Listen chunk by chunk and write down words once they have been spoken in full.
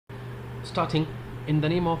Starting in the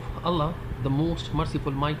name of Allah, the most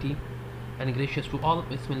merciful, mighty and gracious to all.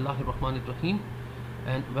 Bismillahir Rahmanir Rahim,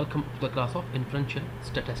 and welcome to the class of inferential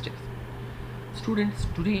statistics. Students,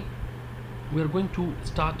 today we are going to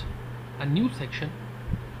start a new section,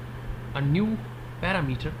 a new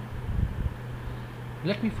parameter.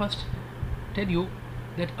 Let me first tell you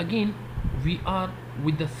that again we are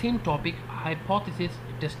with the same topic, hypothesis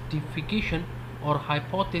testification or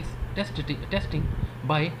hypothesis testing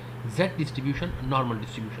by Z distribution, normal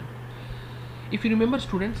distribution. If you remember,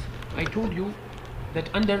 students, I told you that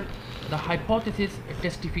under the hypothesis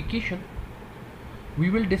testification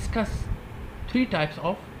we will discuss three types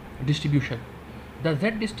of distribution: the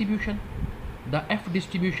Z distribution, the F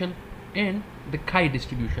distribution, and the chi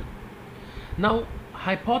distribution. Now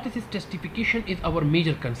hypothesis testification is our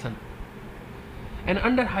major concern, and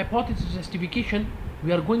under hypothesis testification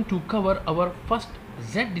we are going to cover our first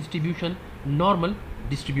Z distribution, normal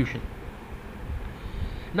distribution.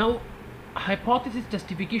 Now hypothesis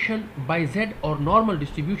testification by Z or normal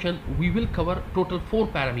distribution, we will cover total 4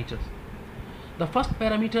 parameters. The first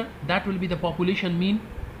parameter, that will be the population mean,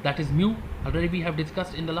 that is mu. Already we have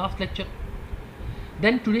discussed in the last lecture.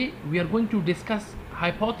 Then today we are going to discuss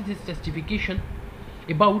hypothesis testification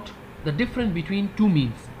about the difference between two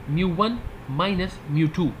means, mu1 minus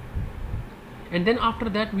mu2, and then after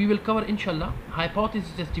that we will cover inshallah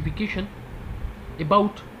hypothesis testification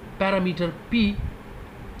about parameter P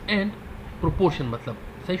and proportion, matlab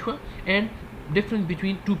sahi hua, and difference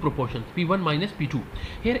between two proportions, P1 minus P2.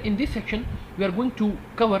 Here in this section we are going to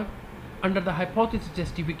cover under the hypothesis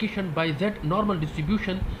testification by Z normal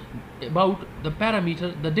distribution about the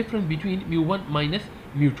parameter, the difference between mu1 minus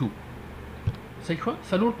mu2. Sahi hua,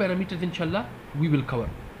 salur parameters inshallah we will cover.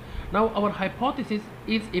 Now our hypothesis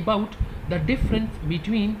is about the difference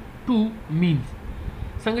between two means.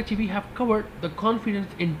 Sangachi, we have covered the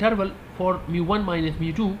confidence interval for mu1 minus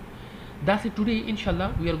mu2. That's it. Today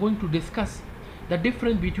inshallah we are going to discuss the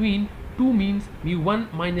difference between two means,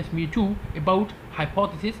 mu1 minus mu2, about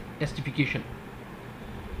hypothesis testification.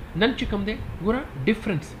 Nan chikam de gura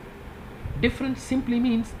difference. Difference simply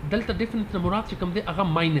means delta difference na murad chikam de aga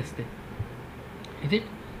minus de. Is it?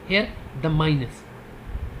 Here the minus.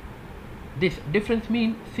 This difference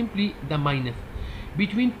means simply the minus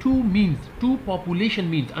between two means, two population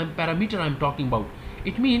means. Parameter I am talking about.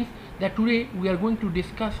 It means that today we are going to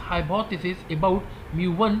discuss hypothesis about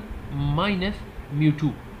mu1 minus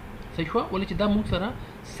mu2. Saishwa wale chida muksara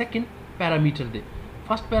second parameter de.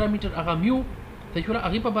 First parameter aga mu. Saishwa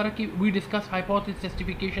agipa baraki we discuss hypothesis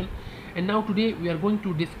testification, and now today we are going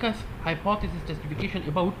to discuss hypothesis testification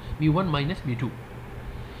about mu1 minus mu2.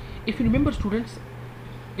 If you remember, students,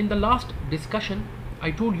 in the last discussion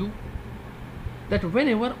I told you that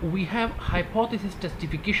whenever we have hypothesis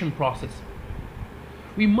testification process,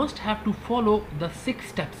 we must have to follow the 6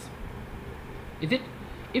 steps. Is it?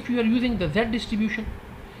 If you are using the Z distribution,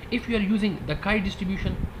 if you are using the chi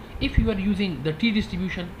distribution, if you are using the T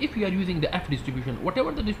distribution, if you are using the F distribution,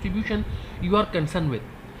 whatever the distribution you are concerned with,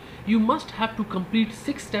 you must have to complete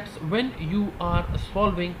 6 steps when you are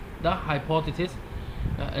solving the hypothesis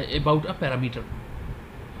about a parameter.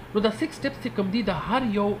 Now the 6 steps se kam di the har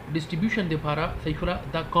yo distribution de para saishura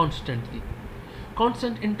the constant di.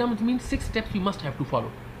 Constant in terms means 6 steps you must have to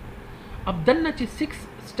follow. Ab danna che 6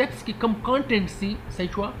 steps ki kam content si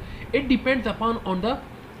saishwa, it depends upon on the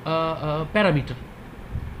parameter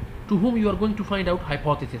to whom you are going to find out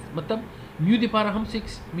hypothesis. Matlab mu de para hum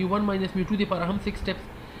 6, mu1 minus mu2 de para hum 6 steps,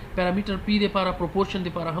 parameter P de para proportion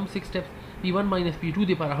de para hum 6 steps, P1 minus P2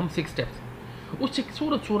 de para hum 6 steps. Usse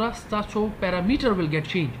sura so parameter will get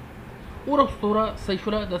changed. Or sura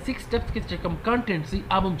saishura the 6 steps ke kam content si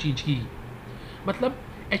abum change ki. Matlab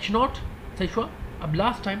h0 saishwa ab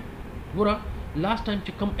last time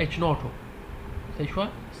che kam h0 ho saishwa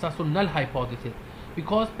saso null hypothesis,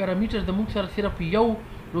 because parameter the muksar siraf yaw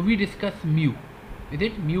no we discuss mu. Is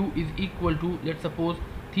it? Mu is equal to, let's suppose,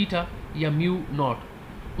 theta ya mu naught.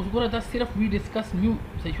 Usgora da siraf we discuss mu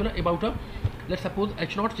saishura about a, let's suppose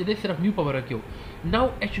h0 che de siraf mu power rakyo.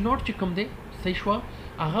 Now h0 che kam de saishwa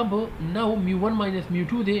agab now mu1 minus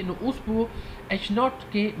mu2 de no uspo h0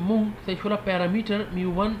 ke mung saishura parameter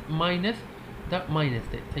mu1 minus the minus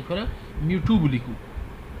de saishura mu2 buliku.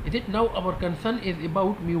 Is it? Now our concern is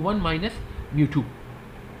about mu1 minus mu2.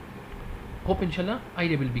 Hope inshallah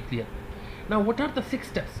idea will be clear. Now what are the 6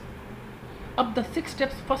 steps? Up the 6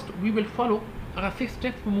 steps, first we will follow 6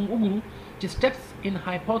 steps mung uguru che steps in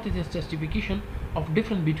hypothesis testification of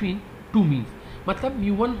difference between two means. Matlab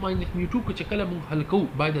mu1 minus mu2 ko chakala mung halko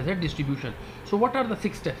by the Z distribution. So what are the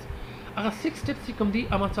 6 steps? 6 steps se kam di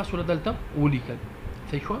aman sa sura dalta olikal.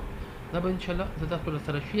 Saishwa دا به ان شاء الله زه تاسو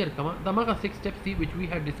سره شیر کوم دا مغه 6 steps دي which we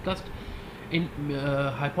had discussed in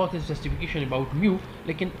hypothesis justification about mu.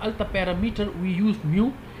 Lekin alta parameter we used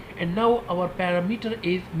mu, and now our parameter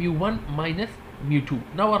is mu1 minus mu2.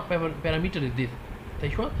 Now our parameter is this.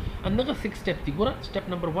 صحیح شو؟ انغه 6 steps دي ګوره. step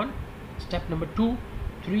number 1, step number 2,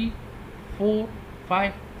 3, 4,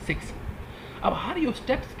 5, 6. अब हर यो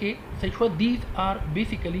steps के صحیح شو these are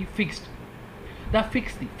basically fixed. دا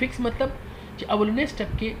fixed دي. fixed मतलब چې اولنې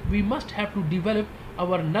step کې we must have to develop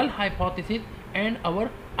our null hypothesis and our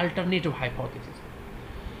alternative hypothesis.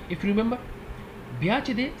 If you remember, بیا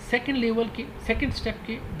چې د second level کې second step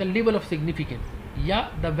کې the level of significance یا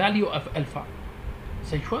the value of alpha.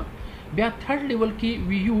 صحیح شو؟ بیا third level کې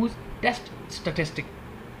we use test statistic.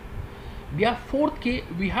 بیا fourth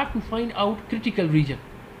کې we have to find out critical region.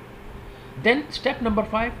 Then step number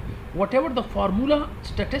 5, whatever the formula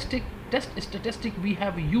test statistic we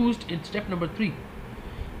have used in step number 3,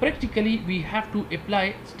 practically we have to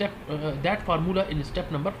apply that formula in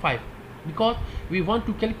step number 5 because we want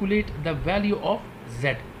to calculate the value of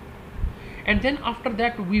z. And then after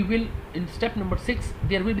that we will, in step number 6,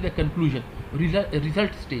 there will be the conclusion,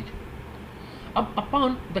 result stage.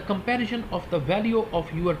 Upon the comparison of the value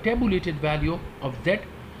of your tabulated value of z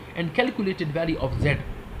and calculated value of z,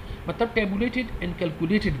 मतलब tabulated and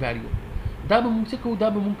calculated value, دا به مونږ څه کوو؟ دا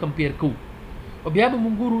به مونږ compare کوو او بیا به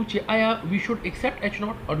مونږ ګورو چې آیا we should accept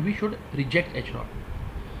h0 or we should reject h0.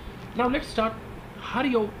 Now let's start. هر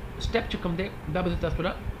یو step چې کوم دی دا به تاسو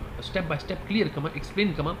سره step by step clear کوم,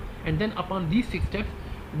 explain کوم, and then upon these 6 steps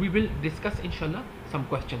we will discuss inshallah some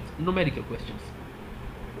questions, numerical questions.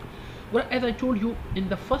 Well, as I told you, in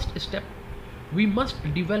the first step we must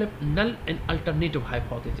develop null and alternative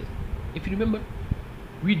hypothesis. If you remember,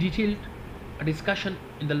 we detailed a discussion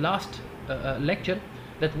in the last lecture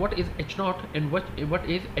that what is h0 and what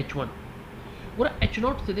is h1. What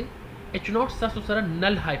h0 today? h0 sasu sara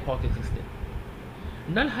null hypothesis de.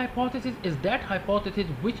 Null hypothesis is that hypothesis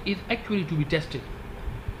which is actually to be tested.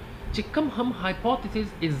 چې کوم هم hypothesis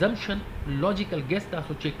assumption logical guess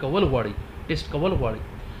تاسو چې کول غواړئ, test کول غواړئ,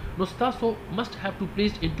 نو تاسو must have to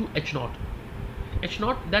place into h0.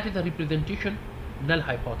 h0 that is a representation null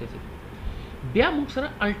hypothesis. بیا موږ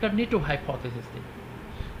سره alternative hypothesis دی.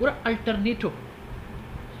 ور alternative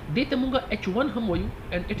دې ته موږ h1 هم وایو,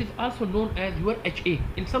 and it is also known as your ha.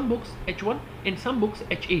 In some books h1, in some books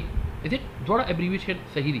ha. Is it? دوړه abbreviation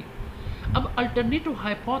صحیح دي. अब alternative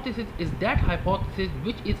hypothesis is that hypothesis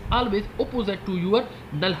which is always opposite to your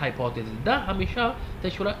null hypothesis. دا हमेशा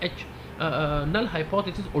तशवरा null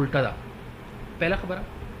hypothesis उल्टा दा. पहला खबरा.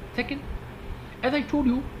 Second, as I told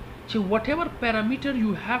you, so whatever parameter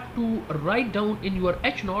you have to write down in your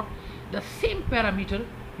h0, the same parameter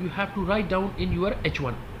you have to write down in your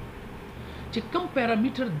h1. So come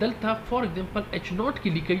parameter delta, for example h0 की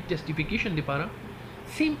लिखी testification दे पारा,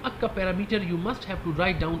 same akka parameter you must have to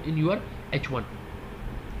write down in your h1.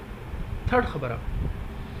 Third खबरा,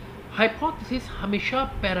 hypothesis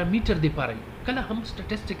हमेशा parameter दे पारा है, कला हम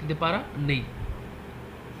statistic दे पारा नहीं.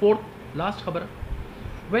 Fourth, last खबरा,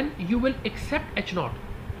 when you will accept h0,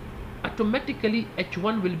 automatically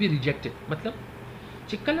h1 will be rejected. मतलब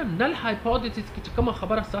چې کله null hypothesis کې چې کومه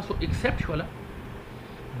خبره تاسو accept شوله,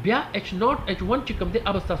 بیا h0 h1 چې کوم دی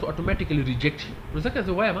اب تاسو automatically reject شي. نو ځکه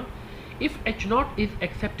زه وایم if h0 is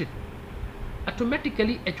accepted,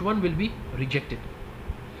 automatically h1 will be rejected.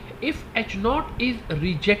 If h0 is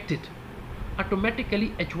rejected,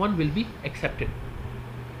 automatically h1 will be accepted.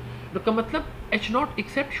 نو که مطلب h0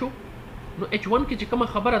 accept شو, نو h1 کې چې کومه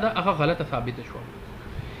خبره ده هغه غلطه ثابته شو.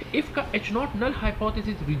 if ka h0 null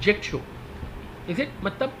hypothesis reject show, is it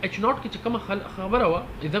matlab h0 ki چې کومه خبره وا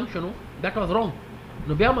assumption that was wrong,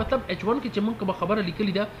 نو بیا مطلب h1 کی چې موږ کومه خبره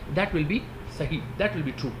لیکلې ده that will be صحیح, that will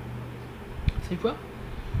be true. صحیح.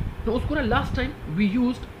 نو اوس ګوره last time we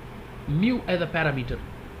used mu as a parameter,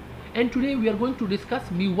 and today we are going to discuss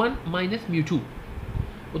mu1 minus mu2.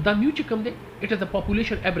 او دا mu چې کوم دی, it is a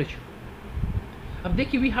population average. अब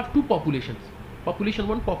देखिए we have two populations, population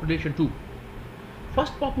 1, population 2.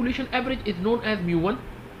 First population average is known as mu1.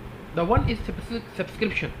 The one is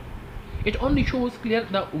subscription. It only shows clear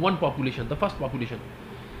the one population, the first population.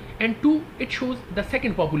 And 2, it shows the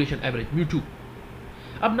second population average, mu2.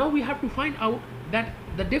 Now we have to find out that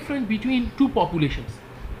the difference between two populations.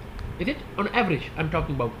 Is it? On average, I'm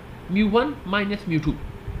talking about mu1 minus mu2.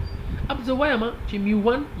 Ab zawayama che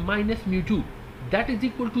mu1 minus mu2, that is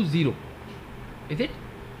equal to 0. Is it?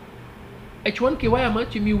 h1 के वायामा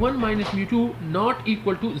ची mu1 minus mu2 not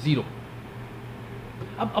equal to 0.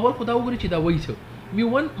 अब अवल खुदा उगरी ची दा वही छो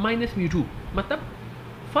mu1 minus mu2 मतलब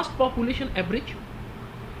first population average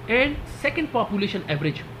and second population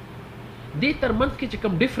average. दे तरमंस के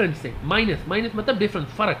चकम डिफरेंस से माइनस माइनस मतलब डिफरेंस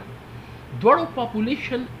फर्क दोड़ो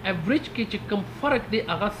पॉपुलेशन एवरेज के चकम फर्क दे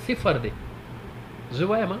आगा सिफर दे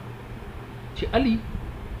जवाया मा चे अली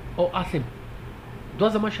और आसिम दो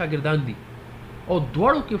जमा शागिर्दान दी और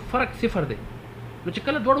दोड़ो के फर्क सिफर दे नो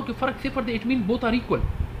चकला दोड़ो के फर्क सिफर दे it mean both are equal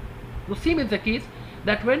no same is the case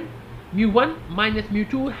that when mu1 minus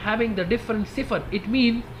mu2 having the different cipher it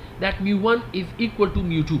means that mu1 is equal to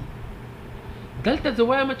mu2 गलत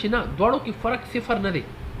जवाया में चिना दोड़ों की फर्क सिफर न दे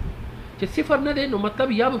चे सिफर न दे नो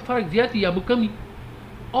मतलब या फर्क ज्यादा या कमी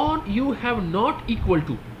और you have not equal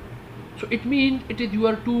to so it means it is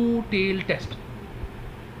your two-tailed test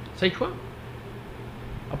सही हुआ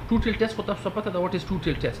अब two-tailed test को तब सब पता था what is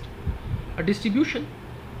two-tailed test a distribution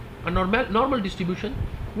a normal distribution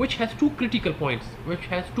which has two critical points which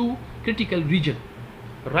has two critical region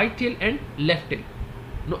right tail and left tail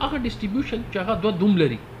no aga distribution chaga do dum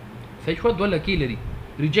lari सही हुआ दो lucky लरी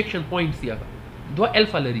rejection points दिया दो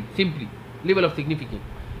alpha लरी simply level of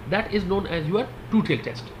significance that is known as your to tail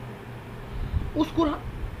test उसको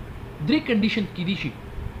द्रे condition की दिशी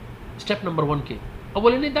स्टेप नंबर 1 के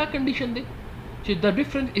अवल ने दा कंडीशन दे चे the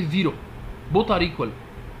difference is zero both are equal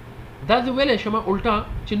that's the well शमा उल्टा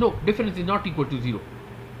चे no difference is not equal to zero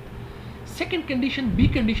second condition B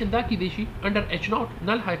condition दा की देशी under H not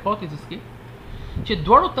null hypothesis के चे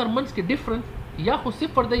दोनों टर्म्स के डिफरेंस या को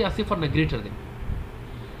सिफर दे या सिफर न greater they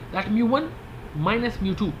that mu1 minus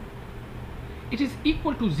mu2 it is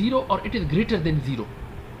equal to 0 or it is greater than 0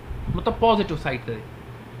 मतलब पॉजिटिव साइड दे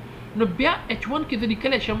नो ब्या h1 के जरिए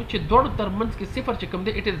कले शम चे दोनों टर्म्स के सिफर चे कम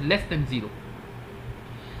दे इट इज लेस देन 0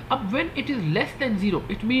 अब when it is less than 0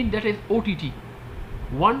 it mean that is OTT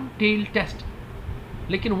one tail test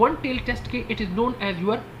लेकिन वन टेल टेस्ट के it is known as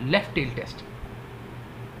your left tail test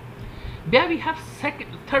There we have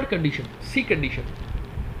third condition, C condition.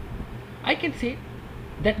 I can say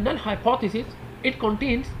that null hypothesis it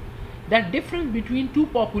contains that difference between two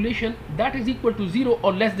population that is equal to 0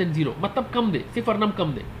 or less than 0. मतलब कम दे, सिफर नम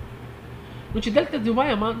कम दे. No चिदल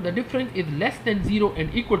तज़वाया मा the difference is less than 0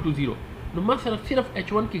 and equal to 0. No मा सिर्फ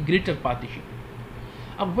H1 की greater partition.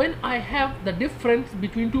 अब when I have the difference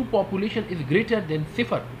between two population is greater than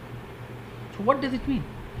cipher, so what does it mean?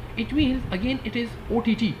 It means again it is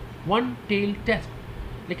OTT. One tail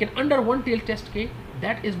test लेकिन under one tail test के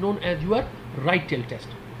that is known as your right tail test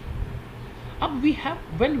अब we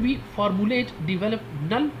have when we formulate develop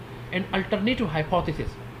null and alternative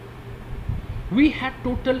hypothesis we have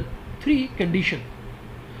total 3 condition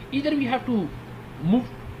either we have to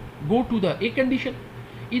go to the A condition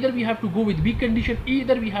either we have to go with B condition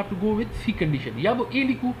either we have to go with C condition या वो A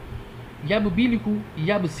लिखूं या वो B लिखूं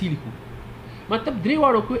या वो C लिखूं मतलब द्रे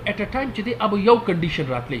वालों को एट अ टाइम चेते अब यो कंडीशन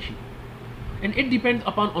रात Leshi and it depends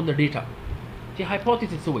upon on the data चे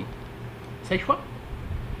हाइपोथेसिस सही सही हुआ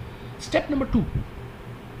step number 2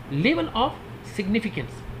 level of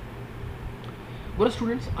significance good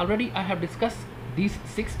students already I have discuss these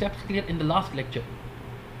 6 steps clear in the last lecture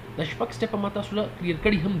the शपक step माता सुला clear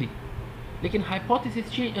कड़ी हम दी लेकिन हाइपोथेसिस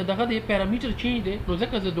चेंज दगा दे पैरामीटर चेंज दे नो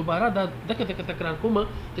जका जे दोबारा दका तकरार कोमा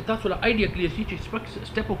चे तासुला आइडिया क्लियर सी शपक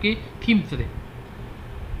स्टेप ओके थीम से दे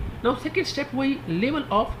नाउ सेकंड स्टेप वही लेवल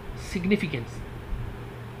ऑफ सिग्निफिकेंस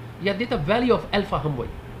या देता वैल्यू ऑफ अल्फा हम वही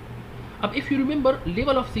अब if you remember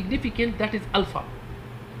level of significance that is alpha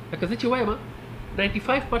because it's why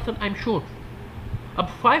 95% I'm sure अब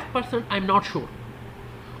 5% I'm not sure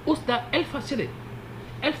उस दा अल्फा से दे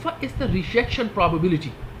alpha is the rejection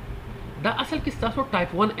probability दा असल किस तासो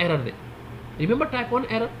type 1 error they remember type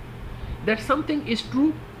 1 error that something is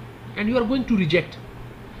true and you are going to reject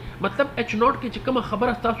मतलब H0 के चकम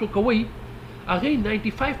खबर तासो कोई अगे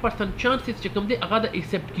 95% चांसेस चकम दे अगा दा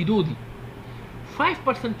एक्सेप्ट की दो दी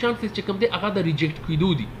 5% चांसेस चकम दे अगा दा रिजेक्ट की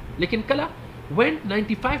दो दी लेकिन कला when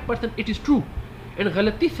 95% it is true and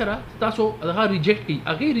गलती सरा तासो अगा रिजेक्ट की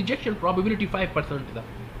अगे रिजेक्शन प्रोबेबिलिटी 5% दा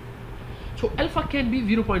so alpha can be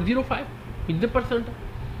 0.05 in the percent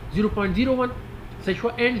 0.01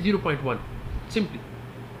 and 0.1 simply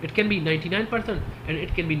it can be 99% and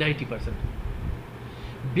it can be 90%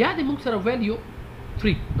 ब्याद Muktsar value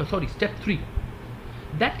 3 step 3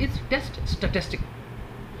 that is test statistic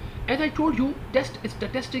as I told you test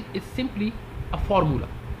statistic is simply a formula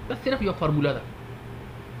that's सिर्फ your formula दा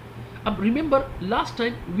अब remember last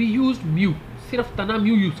time we used mu सिर्फ तना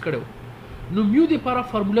mu use करो no mu दे पारा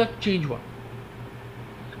formula change हुआ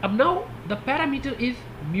अब now the parameter is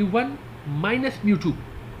mu1 minus mu2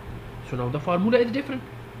 so now the formula is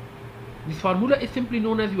different this formula is simply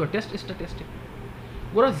known as your test statistic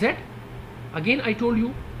whereas z again I told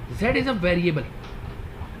you z is a variable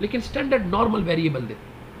लेकिन standard normal variable दे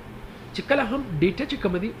चिकला हम data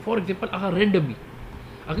चिकम the for example अगर randomly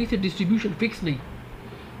هغه څه ډیسټریبیوشن فکس نه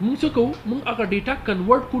مونږ څه کوو مونږ هغه ډیټا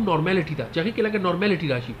کنورټ کو نارمالټي ته چې هغه کې لګه نارمالټي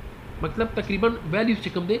راشي مطلب تقریبا ویلیوز چې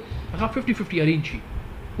کوم دی هغه 50-50 ارینج شي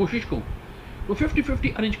کوشش کوو نو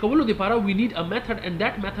 50-50 ارینج کولو لپاره we need a method and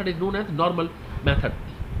that method is known as normal method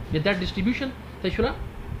that distribution تشرا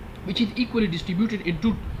which is equally distributed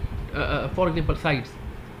into for example sides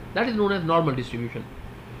that is known as normal distribution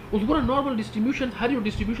اوس ګوره normal distribution هر یو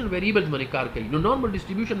distribution variables باندې کار کوي نو normal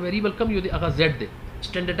distribution variable کم یو دی هغه z دی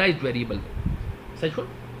standardized variable صحیح شو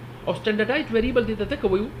او standardized variable دې ته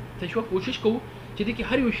کوو صحیح شو کوشش کوو چې دې کې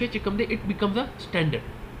هر یو شی چې کوم دی it becomes a standard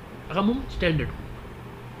هغه مون standard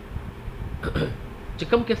چې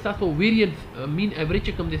کوم کې تاسو variance mean average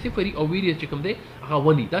چې کوم دی صفري او variance چې کوم دی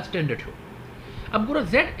هغه 1 دا standard شو अब ګوره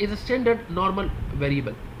z is a standard normal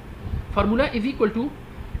variable formula is equal to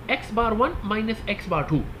x bar 1 minus x bar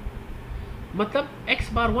 2 मतलब x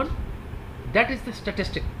bar 1 that is the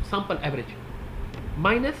statistic sample average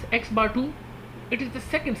minus x bar 2 it is the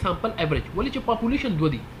second sample average वली जो population दो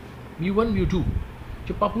दी mu1 mu2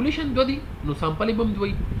 जो population दो दी no sample बम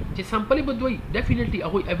दोई जो sample बम दोई definitely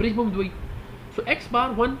Ahoi average बम दोई so x bar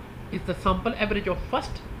 1 is the sample average of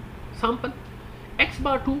first sample x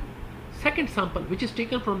bar 2 second sample which is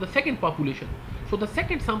taken from the second population so the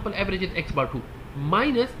second sample average is x bar 2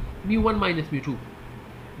 minus mu1 minus mu2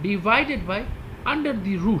 divided by under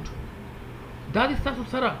the root that is tasu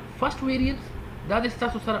sara first variance that is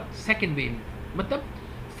tasu sara second variance matlab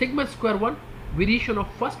sigma square 1 variation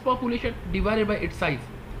of first population divided by its size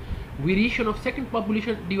variation of second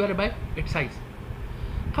population divided by its size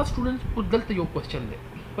ha students us dalta yo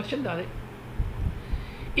question da hai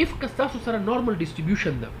if tasu sara normal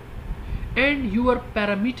distribution da and your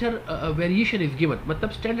parameter variation is given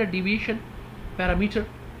matlab standard deviation parameter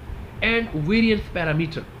and variance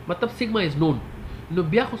parameter मतलब sigma is known no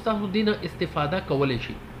بیا خو تاسو دینه استفاده کولای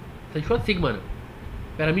شي صحیح شو sigma نه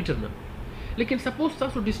parameter نه لیکن سپوز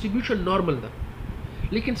تاسو distribution normal ده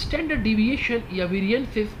لیکن standard deviation یا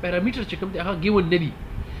variances parameter چې کوم دی هغه given نه دي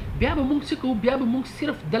بیا به موږ څه کوو بیا به موږ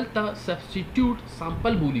صرف دلته substitute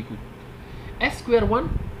sample ولیکو s square 1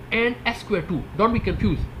 and s square 2 don't be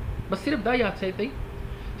confused بس صرف دا یاد ساتئ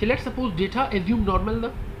چې let's suppose data assume normal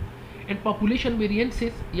ده and population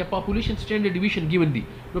variances या population standard deviation given दी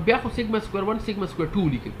no बया खो sigma square 1 sigma square 2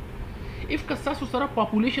 लिखे if का सासु सारा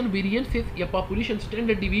population variances या population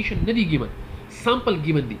standard deviation नहीं given sample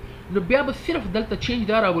given दी no बया बस सिर्फ दलता change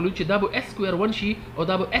दारा बोलूँ चे दाबो s square 1 शी और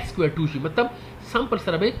दाबो s square 2 शी मतलब sample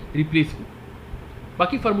सारा बे replace को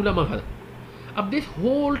बाकी formula माँ हल अब this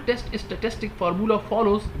whole test statistic formula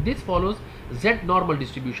follows z normal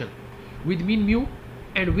distribution with mean mu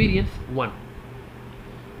and variance 1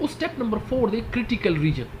 step number 4 the critical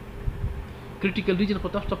region को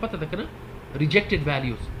तो पता था ना rejected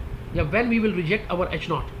values या when we will reject our h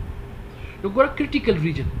naught now go to critical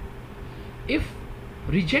region if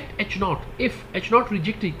reject h naught if h naught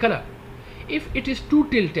rejected color if it is two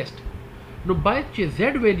tail test now by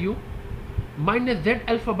z value minus z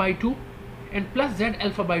alpha by 2 and plus z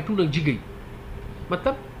alpha by 2 लग गई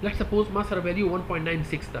मतलब let's suppose master value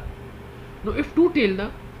 1.96 था now if two tail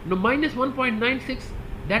ना now minus 1.96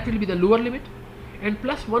 that will be the lower limit and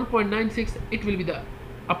plus 1.96 it will be the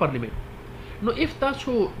upper limit now if that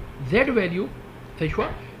show z value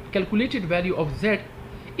calculated value of z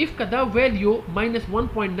if kada value minus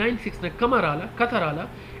 1.96 na kama rala kata rala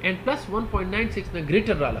and plus 1.96 na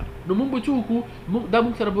greater rala no mum buchu ku da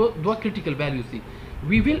mum sarbo do critical values see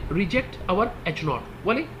we will reject our h naught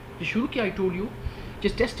wale shuru ki I told you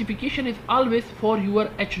just testification is always for your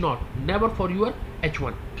h naught never for your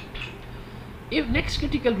h1 if next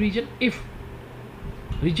critical region if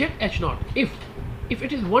reject h naught if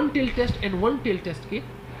it is one tail test and one tail test ke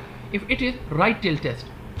if it is right tail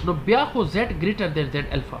test no bya ho z greater than z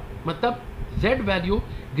alpha matlab z value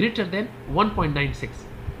greater than 1.96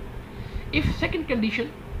 if second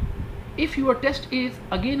condition if your test is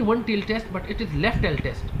again one tail test but it is left tail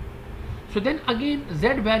test so then again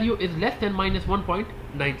z value is less than minus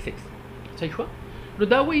 1.96 so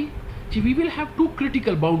that way we will have two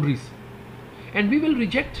critical boundaries and we will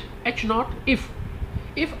reject h naught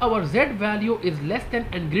if our z value is less than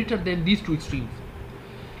and greater than these two extremes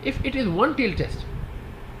if it is one tail test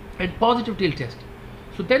and positive tail test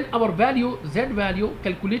so then our value z value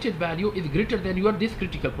calculated value is greater than your this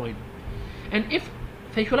critical point and if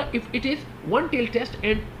it is one tail test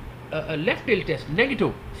and left tail test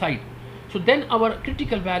negative side so then our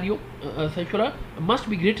critical value must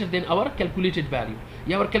be greater than our calculated value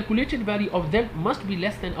our calculated value of z must be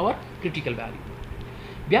less than our critical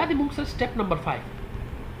value step number 5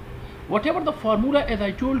 whatever the formula as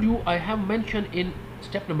I told you I have mentioned in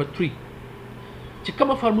step number 3 چې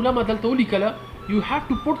کومه formula ما دلته ولیکله you have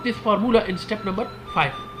to put this formula in step number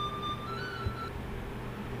 5.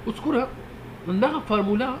 Uskura the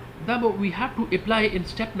formula that we have to apply in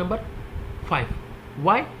step number 5.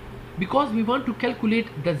 Why? Because we want to calculate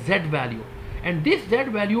the z value, and this z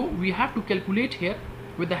value we have to calculate here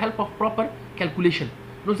with the help of proper calculation.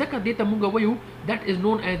 No zaka data munga wayu, that is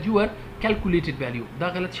known as your calculated value.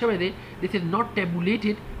 Da galat shawe de, this is not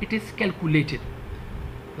tabulated, it is calculated.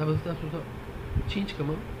 That was change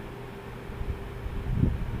come on.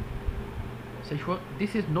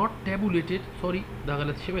 This is not tabulated, sorry, da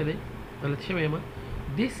galat shawe de, galat shawe ma.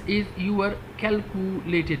 This is your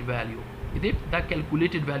calculated value. Is it the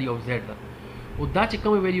calculated value of z da? O da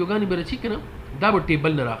chikam value gani barachi kana da bo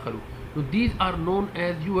table na rakhalu. So these are known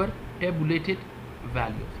as your tabulated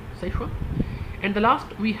values. And the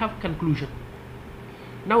last we have conclusion.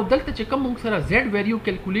 Now dalta chikam mung sara z value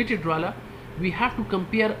calculated rala, we have to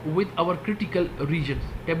compare with our critical regions,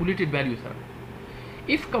 tabulated values.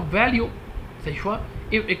 If ka value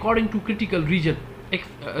if according to critical region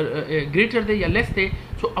greater than or less than,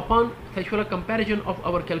 so upon a comparison of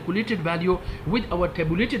our calculated value with our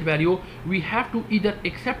tabulated value, we have to either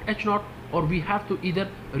accept H0 or we have to either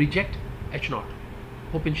reject H0.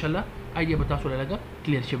 Hope inshallah idea bata so laga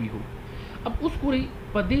clear shawi ho. Ab us kuri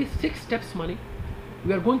pade 6 steps mane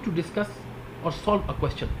we are going to discuss or solve a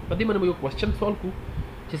question. Pade mane yo question solve ku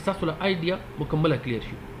jissa so idea mukammala clear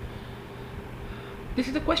shi. This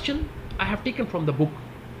is a question I have taken from the book.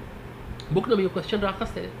 Book na yo question rakhas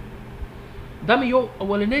hai. Da me yo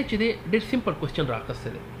awalane chide did simple question rakhas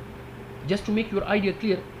hai. Just to make your idea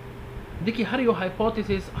clear, देखिए हर यो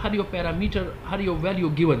hypothesis, हर यो parameter, हर यो value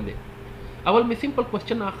given दे. अवल में simple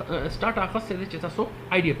question start आखिर से जैसा सो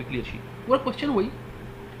idea पे clear she. वो question वही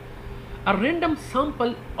a random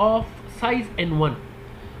sample of size n1.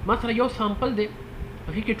 मात्रा यो sample दे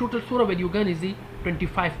अभी के total सूरा value gun is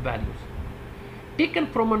 25 values taken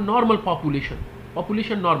from a normal population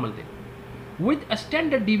normal they with a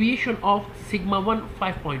standard deviation of sigma 1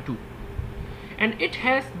 5.2 and it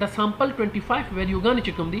has the sample 25 value gani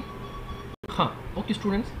chikam di. Okay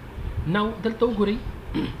students, now dalta guri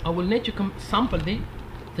I will need to come sample the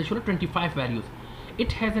 25 values.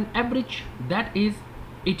 It has an average that is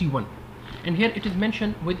 81 and here it is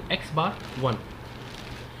mentioned with x bar 1.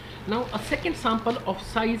 Now a second sample of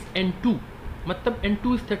size n2, matlab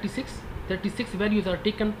n2 is 36 values are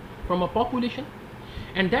taken from a population,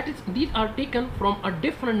 and that is these are taken from a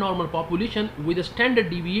different normal population with a standard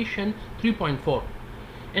deviation 3.4,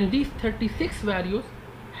 and these 36 values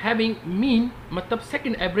having mean matlab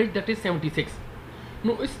second average that is 76.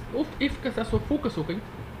 Now if ka so focus okay,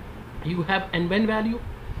 you have n1 value,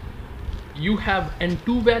 you have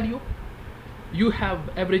n2 value, you have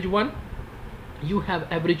average 1, you have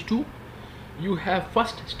average 2, you have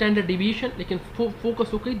first standard deviation, lekin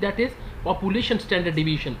focus okay, that is population standard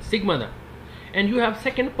deviation sigma da, and you have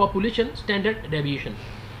second population standard deviation.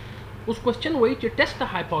 Us question way to test the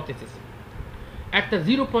hypothesis at the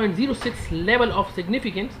 0.06 level of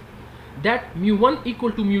significance that mu1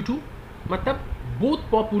 equal to mu2, matlab both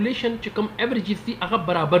population chikam averages the aga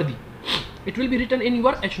barabar di. It will be written in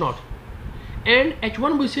your H0 and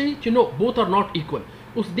H1 will say you know both are not equal.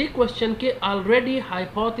 Us de question ke already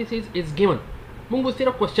hypothesis is given. Mung wo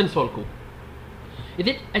sira question solve ko. Is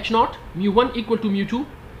it H0 mu1 equal to mu2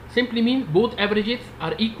 simply mean both averages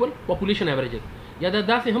are equal, population averages. या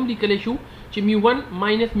दा से हम लिख लेशु कि mu1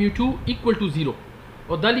 minus mu2 equal to 0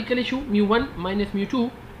 और दा लिख लेशु mu1 minus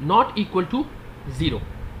mu2 not equal to 0.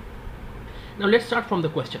 Now let's start from the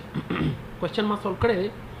question. Question ma solve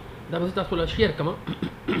करे दा बस दा सोला share कमा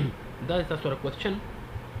दा दा सोला question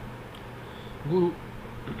guru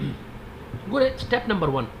step number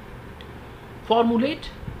 1,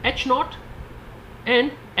 formulate H0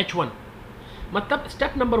 and H1. मतलब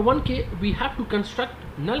step number 1 के we have to construct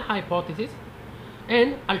null hypothesis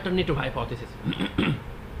and alternative hypothesis.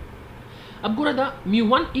 अब गुरा दा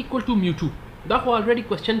mu1 equal to mu2 दा को already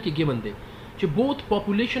question के given दे कि both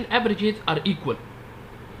population averages are equal.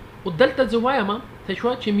 उदलता जवाया मा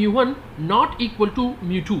थशवा कि mu1 not equal to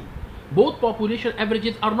mu2, both population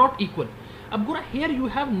averages are not equal. अब गुरा here you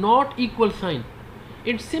have not equal sign.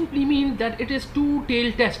 It simply means that it is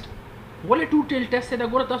two-tailed test. वाले two-tailed test से दा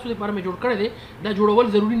गुरा तासु दे पार में जोड़ कर दे दा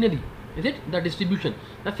जोड़वल जरूरी नहीं. Is it the distribution?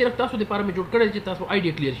 दा सिर्फ तासु दे पार में जोड़ कर दे तासु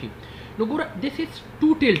idea clear शी. No गुरा this is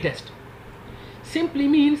two-tailed test. Simply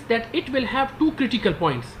means that it will have two critical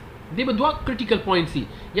points. They बदवा critical points ही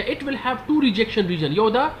या it will have two rejection region.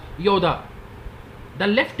 Yoda the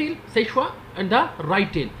left tail सेशवा and the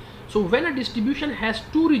right tail. So when a distribution has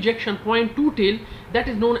two rejection point, two tail, that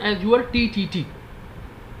is known as your TTT.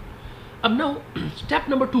 अब now step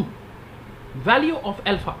number 2, value of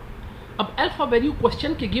alpha. अब alpha value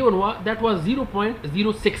question के given हुआ that was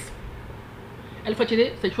 0.06 alpha चले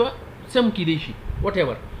सचवा सम की देशी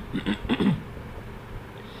whatever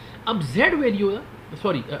अब z value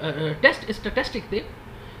sorry test statistic थे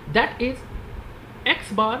that is x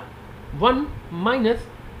bar 1 minus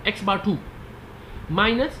x bar 2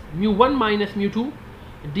 minus mu1 minus mu2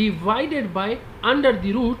 divided by under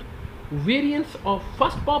the root variance of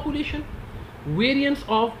first population, variance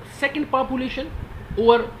of second population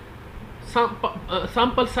over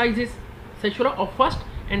sample sizes of first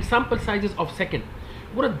and sample sizes of second.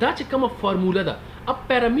 Gora da chikama formula da ab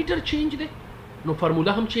parameter change de no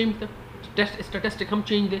formula hum change the test statistic hum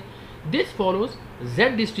change de. This follows z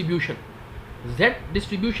distribution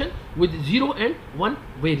with 0 and 1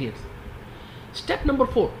 variance. Step number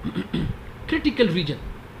 4 critical region.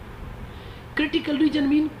 Critical region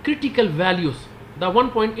mean critical values, the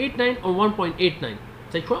 1.89 or 1.89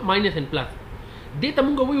 सही minus and plus दे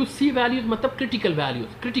तमुंगा वो C values मतलब critical values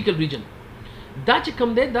critical region दा च कम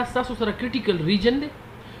दे दा सासो सरा critical region दे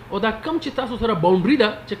और दा कम च सासो सरा boundary दा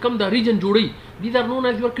च कम दा region जोड़ी these are known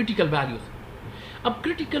as your critical values. अब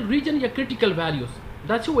critical region या critical values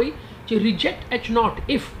दा च वही च reject H0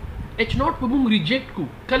 if H0 को बुंग reject को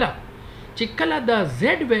कला Chikala the z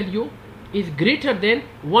value is greater than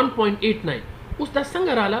 1.89. Usta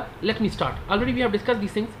sangarala, let me start. Already we have discussed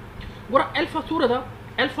these things. Gora alpha surada,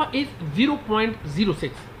 alpha is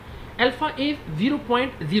 0.06. Alpha is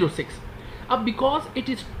 0.06. Because it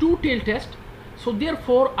is two-tail test, so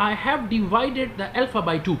therefore I have divided the alpha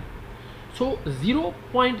by 2. So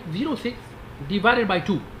 0.06 divided by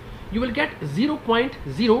 2, you will get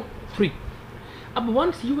 0.03.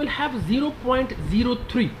 Once you will have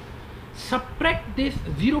 0.03, subtract this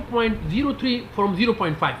 0.03 from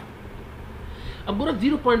 0.5. अब बोरा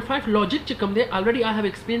 0.5 logic च कम दे already I have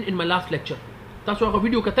explained in my last lecture. तासो अगर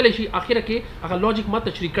video का तले she आखिर के अगर logic मत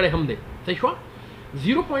तशरीह करे हम दे सही हुआ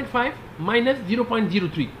 0.5 minus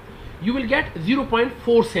 0.03 you will get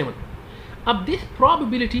 0.47. अब this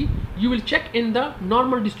probability you will check in the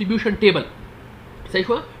normal distribution table. सही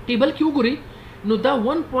हुआ टेबल क्यों गुरी नो द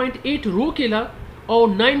 1.8 रो केला और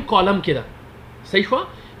 9 कॉलम केला सही हुआ.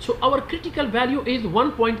 So our critical value is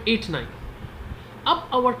 1.89. Up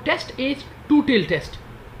our test is two-tail test.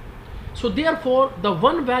 So therefore the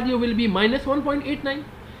one value will be minus 1.89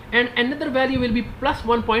 and another value will be plus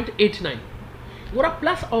 1.89. What a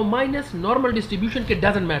plus or minus normal distribution ke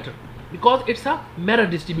doesn't matter because it's a mirror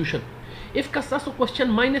distribution. If kasaso question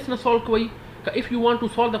minus na solve koi, if you want to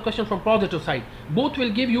solve the question from positive side, both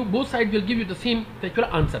sides will give you the same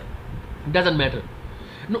answer. Doesn't matter.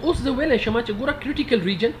 Now us the well shama gura critical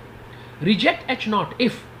region reject H0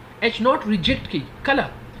 if H0 reject ki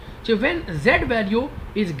kala so when z value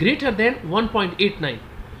is greater than 1.89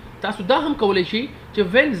 tasu da hum kawle shi so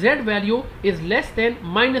when z value is less than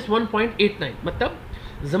minus 1.89 matlab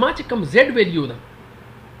zama ch kam z value da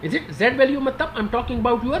is it z value matlab I'm talking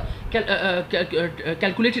about your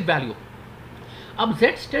calculated value. Ab z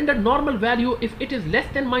standard normal value if it is less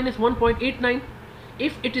than minus 1.89,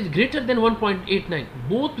 if it is greater than 1.89,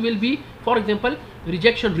 both will be, for example,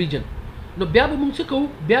 rejection region. Now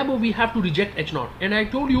biabo we have to reject H0 and I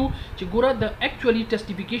told you Chigura the actually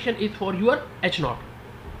testification is for your H0.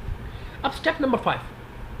 Up step number 5,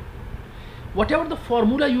 whatever the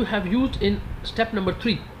formula you have used in step number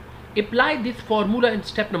 3, apply this formula in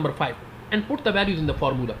step number 5 and put the values in the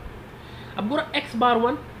formula. Ab gura x bar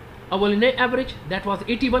 1 our average that was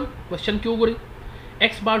 81 question kyo guri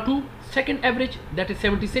x bar 2 second average that is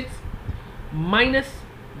 76 minus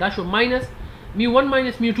dasho minus mu1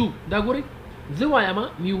 minus mu2 da guri ziwayama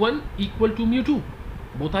mu1 equal to mu2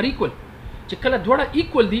 both are equal chikala doda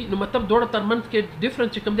equal di no matlab doda terms ke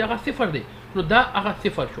difference chikam de aga sifar de no da aga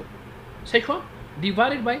sifar sho sahi ho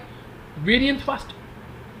divided by variance first.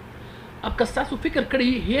 Ab kasasu fikr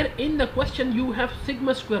kadi here in the question you have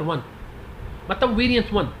sigma square 1 matlab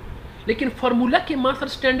variance 1 लेकिन formula के master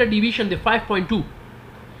standard division दे 5.2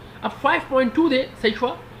 अब 5.2 दे सही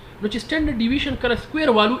हुआ which is standard deviation का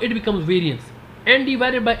square value it becomes variance n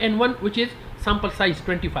divided by n1 which is sample size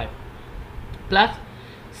 25 plus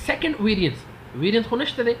second variance होना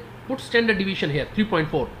चाहिए put standard deviation here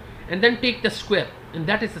 3.4 and then take the square and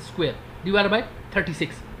that is the square divided by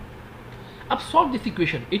 36. अब solve this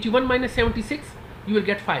equation 81 minus 76 you will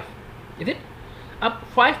get 5 is it. Up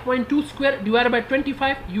 5.2 square divided by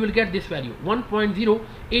 25 you will get this value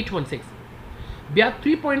 1.0816. Bya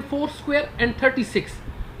 3.4 square and 36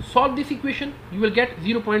 solve this equation you will get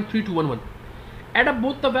 0.3211. Add up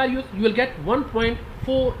both the values you will get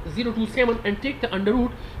 1.4027 and take the under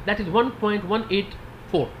root that is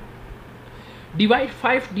 1.184. Divide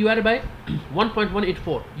 5 divided by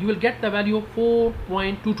 1.184 you will get the value of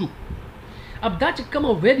 4.22. अब दा च कम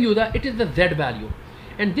value दा it is the z value,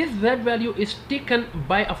 and this z value is taken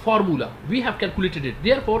by a formula. We have calculated it,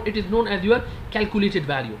 therefore it is known as your calculated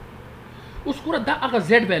value. उसको दा अगर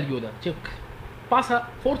z value दा च पासा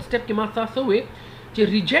fourth step के मासा सवे च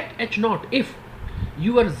reject h naught if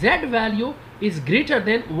your z value is greater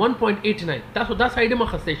than 1.89. तासो दा साइड में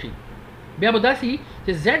खस्ते शी बिया बदासी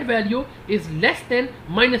च z value is less than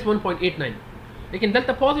minus 1.89, लेकिन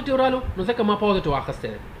दलता पॉजिटिव रालो नो ज़का मा पॉजिटिव आखस्ते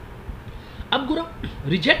है. अब गुरा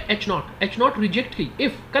reject h naught reject की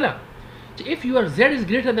if कला if your z is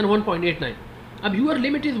greater than 1.89. अब your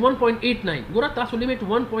limit is 1.89. गुरा तासो limit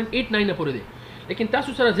 1.89 ना पूरे दे, लेकिन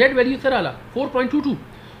तासो सरा z value सरा ला 4.22.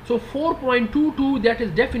 So 4.22 that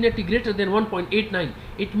is definitely greater than 1.89.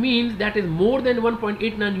 It means that is more than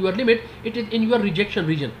 1.89 your limit. It is in your rejection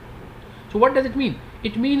region. So what does it mean?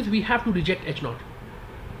 It means we have to reject h naught.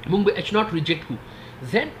 Mungbe h naught reject who?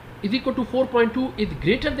 Z is equal to 4.2 is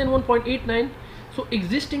greater than 1.89. So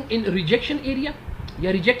existing in rejection area,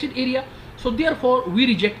 या rejected area. So therefore we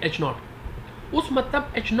reject h naught. उस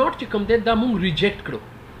मतलब h naught च कम दे दा मुंग reject करो.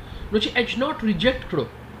 No च h naught reject करो.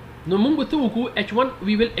 No मुंग बतू को h1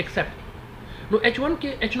 we will accept. No h1 के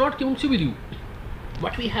h naught के मुंग से value.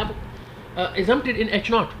 What we have assumpted in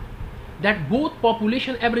h naught that both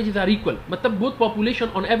population averages are equal. मतलब both population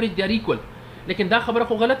on average they are equal. लेकिन दा खबर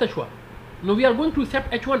को गलत हुआ. Now we are going to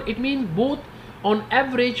accept h1. It means both on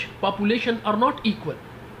average populations are not equal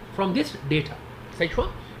from this data. सही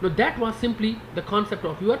हुआ? Now that was simply the concept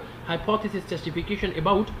of your hypothesis testification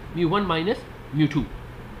about mu1 minus mu2.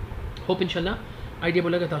 Hope inshallah idea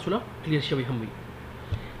बोलेगा तासुला clear शवी हम भी.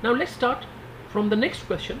 Now let's start from the next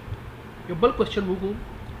question. Your bulk question Mugu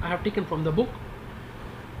I have taken from the book.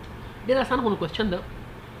 There are some question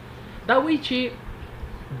da way चे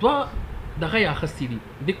दवा दगाया खस्ती दी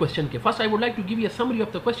the question के. First I would like to give you a summary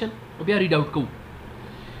of the question. अभी read out को.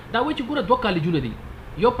 Da way चे पूरा दो कॉलेजों ने दी.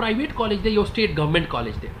 यो प्राइवेट कॉलेज दे यो स्टेट गवर्नमेंट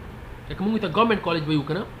कॉलेज दे. एक मुंगी तो गवर्नमेंट कॉलेज वही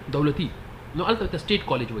उकना दौलती. नो अलग तो स्टेट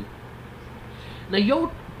कॉलेज वही. ना यो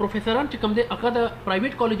प्रोफेसरान चे कम दे अकादा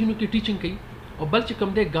प्राइवेट कॉलेजों की टीचिंग की और बल चे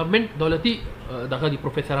कम दे गवर्नमेंट दौलती दगा दी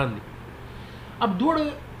प्रोफेसरान दी. अब दौड़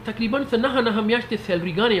तकरीबन से नहा म्याश्ते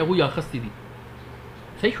सैलरी गाने या वो या खस्ती दी.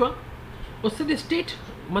 सही हुआ? उससे दे स्टेट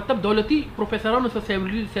मतलब दौलती प्रोफेसरान से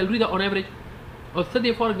सैलरी दा ऑन एवरेज और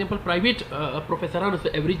सदे फॉर एग्जांपल प्राइवेट प्रोफेसरान से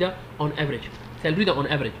एवरेज दा ऑन एवरेज सैलरी दा ऑन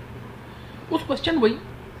एवरेज. उस क्वेश्चन वही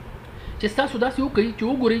चिस्ता सुदा से कई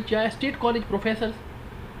चो गुरी चाहे स्टेट कॉलेज प्रोफेसर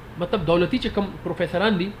मतलब दौलती च कम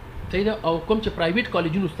प्रोफेसरान दी सही दा और कम च प्राइवेट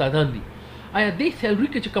कॉलेज उस्तादान दी आया दे सैलरी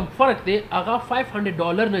के च कम फर्क दे आगा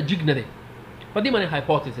 $500 न जिग न दे पदी माने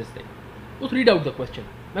हाइपोथेसिस दे. उस रीड आउट द क्वेश्चन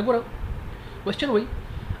मैं गुरा क्वेश्चन वही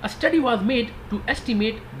a study was made to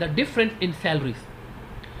estimate the difference in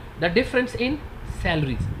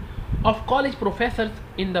salaries of college professors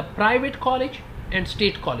in the private college and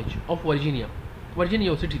state college of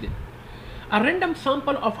Virginia city de. A random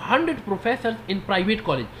sample of 100 professors in private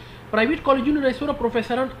college उन्होंने इसोरा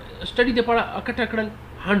professor study दे पड़ा अकटा अकड़ल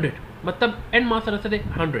 100 मतलब and master से दे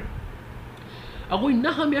 100 अगोई ना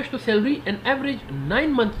हम याश तो salary an average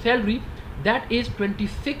 9 month salary that is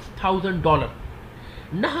 $26,000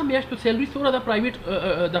 ना हम याश तो सैलरी सोरा दा प्राइवेट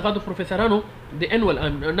दगा दो प्रोफेसरानो the annual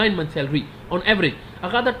 9 month salary on average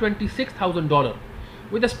agada $26,000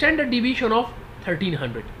 with a standard deviation of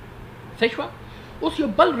 1300. सही हुआ? उस यो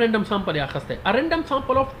बल रैंडम सैंपल या खस्ते a random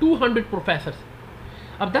sample of 200 professors.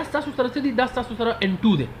 अब 10 तासु तरह से दी 10 तासु तरह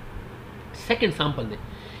N2 they second sample they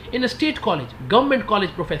in a state college government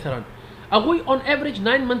college professoran agoi on average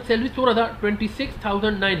 9 month salary सोरा दा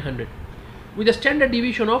 26,900 with a standard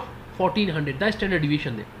deviation of 1400. that standard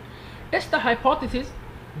deviation they. Test the hypothesis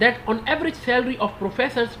that on average salary of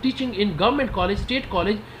professors teaching in government college state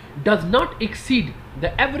college does not exceed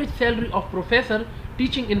the average salary of professor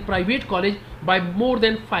teaching in private college by more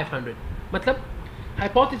than 500. मतलब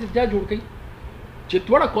hypothesis जा जोड़ गई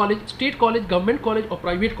चित्तवाड़ा college state college government college और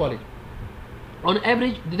private college on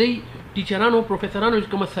average they टीचरानो प्रोफेसरानो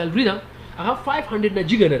come salary दा अगर 500 न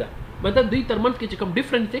जिगन दा मतलब दी तर मंथ के चिकम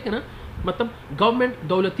डिफरेंस देख ना मतलब गवर्नमेंट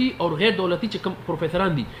दौलती और गैर दौलती चिकम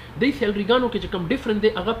प्रोफेसरान दी दे सैलरी गानो के चिकम डिफरेंस दे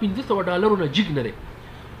अगर $1500 न जिग न दे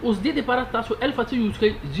उस दे पारा तासो अल्फा से यूज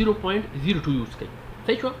कई 0.02 यूज कई.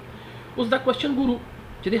 सही हुआ? उस द क्वेश्चन गुरु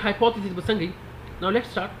जदे hypothesis बसंगी. Now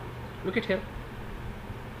let's start look at here.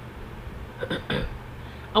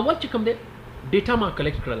 अव्वल चिकम दे डेटा मा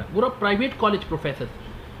कलेक्ट करला गुरा प्राइवेट कॉलेज प्रोफेसर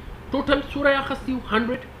टोटल सूरा या खस्ती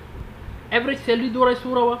 100 एवरेज सैलरी दोरा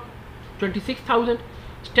सूरा वा 26,000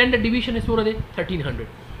 स्टैंडर्ड डिवीजन है सूरा दे 1300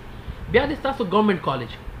 ब्याह दिस्ता सो गवर्नमेंट कॉलेज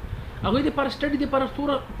अगर दे पर स्टडी दे पर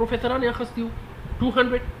सूरा प्रोफेसरान या खस्ती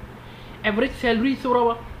 200 एवरेज सैलरी सूरा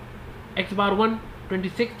वा x बार 1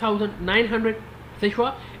 26,900 सही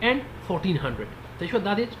and 1400 सही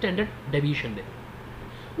that is standard deviation there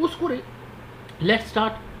उसको let's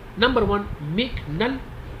start number 1 make null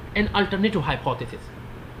and alternative hypothesis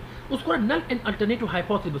उसको null and alternative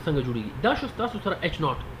hypothesis संग जुड़ेगी दाश उस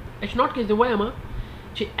h0 के जवाय में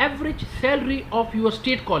average salary of your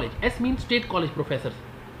state college S means state college professors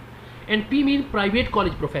and P means private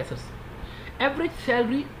college professors average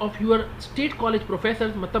salary of your state college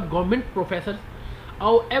professors मतलब government professors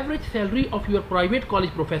और average salary of your private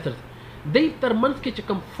college professors दे तर month के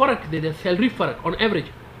चकम फर्क दे salary फर्क on average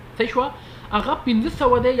सही हुआ अगर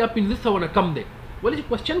 1500 दे या 1500 ना कम दे बोले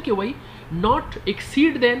क्वेश्चन के वही नॉट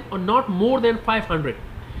एक्सीड देन और नॉट मोर देन 500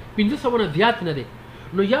 1500 ना ज्यादा ना दे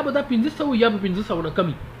नो या बदा 1500 या 1500 ना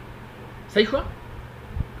कमी सही हुआ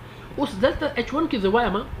उस दलता h1 के जवाया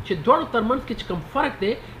में चे दोनों तर मंथ के चकम फर्क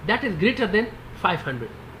दे दैट इज ग्रेटर देन 500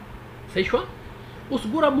 सही हुआ उस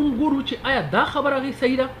गुरा मुंग गुरु चे आया दा खबर आ गई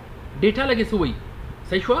सही दा डेटा लगे से वही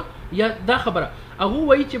सही हुआ या दा खबर अगो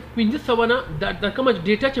वही चे 1500 ना दा कम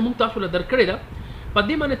डेटा चे मुंग तासु ला दर करे दा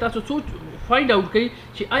पदे माने तासु सोच फाइंड आउट कई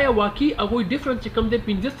चे आया वाकई अगो डिफरेंस चे कम दे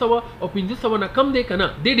 1500 और 1500 ना कम दे कना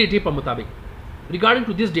दे डेटे पर मुताबिक regarding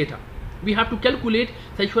to this data we have to calculate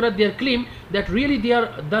सही हुआ their claim that really they are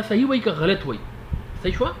दा सही वही का गलत हुई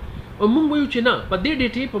सही हुआ और मुंग वही चे ना पदे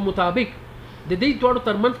डेटे पर मुताबिक दे दे दोनों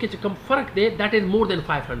तर मंथ के चे कम फर्क दे that is more than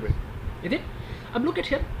 500 is it अब look at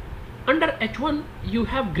here under h1 you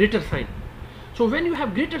have greater sign so when you have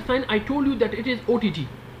greater sign I told you that it is OTT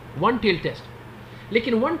one tail test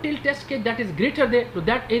लेकिन one tail test के that is greater there so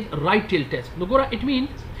that is right tail test no gora it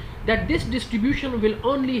means that this distribution will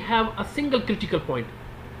only have a single critical point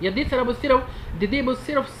या दे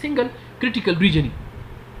सिर्फ single critical region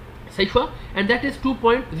सही हुआ and that is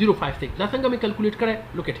 2.056 लासंगा में calculate करें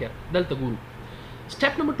look at here दल तगुरु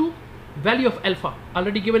step number 2 value of alpha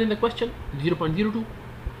already given in the question 0.02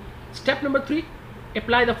 step number 3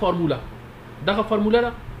 apply the formula the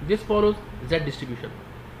formula this follows z distribution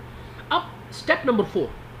अब step number 4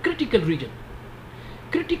 critical region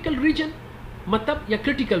मतलब या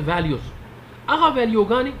critical values आगा value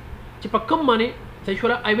गाने चिपा कम माने सही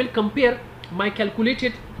हुआ I will compare my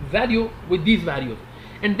calculated value with these values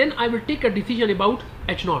and then I will take a decision about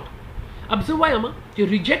h0 अब जवाया मा कि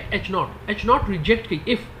reject h0 reject की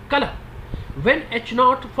if कला when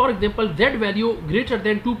h0 for example z value greater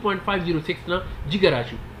than 2.506 ना जिगर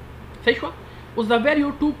राशि सही हुआ उस the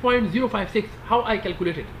value 2.056 how I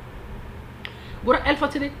calculated गोरा अल्फा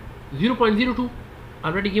से दे 0.02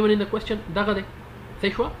 already given in the question दागा दे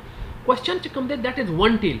सही हुआ question च कम दे that is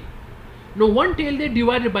one tail no one tail they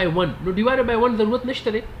divided by 1 no divided by 1 जरूरत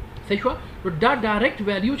नहीं दे सही हुआ तो दा direct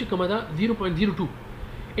value च कम दा 0.02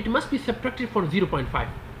 it must be subtracted from 0.5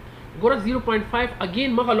 Gora 0.5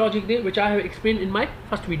 again maga logic there which I have explained in my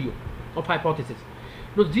first video of hypothesis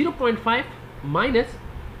now 0.5 minus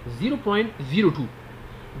 0.02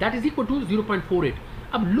 that is equal to 0.48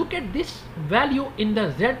 अब look at this value in the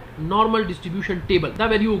z normal distribution table the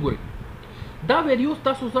value gore the value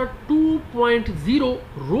तासुसा 2.0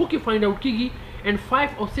 row की find out कीगी and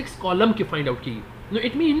 5 और 6 column की find out कीगी now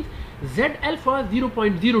it means z alpha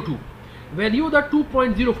 0.02 value the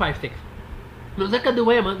 2.056 now zaka the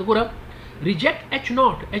way ma gora reject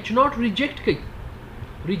h0 reject kai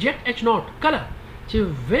reject h0 kala che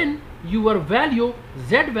when your value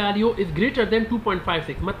z value is greater than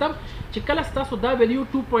 2.56 मतलब che kala sta so da value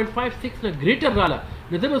 2.56 na greater rala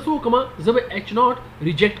na zaba so kama zaba h0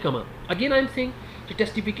 reject kama again I am saying the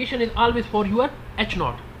testification is always for your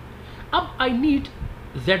h0 अब I need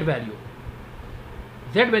z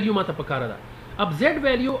value mata pakara da अब z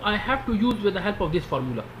value I have to use with the help of this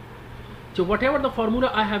formula so whatever the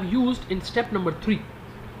formula I have used in step number 3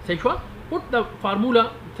 सही हुआ put the formula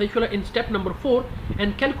सही हुआ in step number 4 and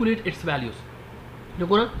calculate its values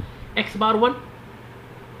देखो ना x bar 1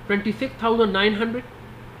 26,900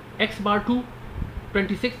 x bar 2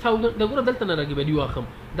 26,000 देखो ना दलता ना लगी वैल्यू आखम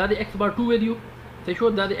दादे x bar 2 वैल्यू सही हुआ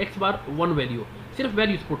दादे x bar 1 वैल्यू सिर्फ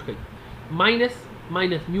वैल्यूज पुट करी माइनस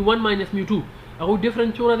mu1 minus mu2 अगर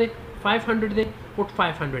डिफरेंस हो रहा दे 500 दे put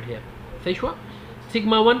 500 here सही हुआ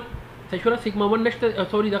sigma 1 सही हुआ sigma 1 next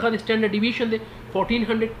sorry देखा दे standard deviation they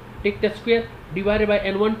 1400 take the square divided by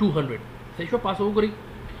n1 200 सही हुआ पास हो गई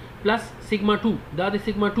plus sigma 2 दादे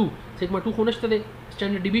sigma 2 को next they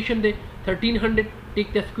standard deviation they 1300 take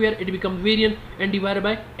the square it becomes variance and divided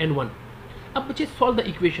by n1 अब बच्चे solve the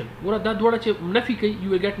equation बोला दा दोड़ा चे नफी कई you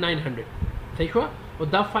will get 900 सही हुआ और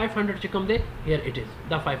दा 500 चे कम दे here it is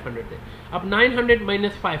दा 500 दे अब 900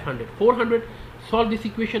 minus 500 400 solve this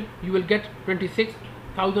equation you will get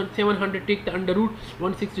 26,700 take the under root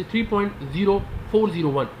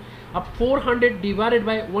 163.0401 अब 400 divided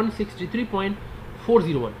by 163.0401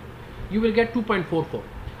 401, you will get 2.44.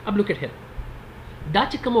 अब look at here. Da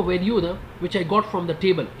چې کوم value ده which I got from the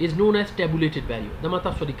table is known as tabulated value. دا ما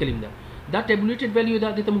تاسو لري کلم ده. دا tabulated value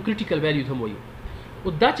ده د ته critical value هم وایو.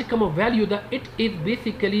 او دا چې کوم value ده it is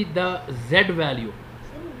basically the z value.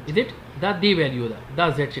 Is it? دا دی value ده.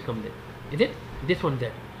 دا z چې کوم ده. Is it? This one z.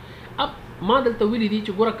 अब ما دلته ویلي دي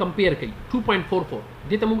چې ګوره compare کوي 2.44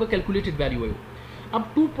 دې ته موږ calculated value وایو. अब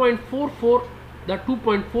 2.44 that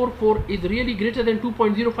 2.44 is really greater than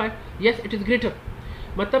 2.05. Yes, it is greater.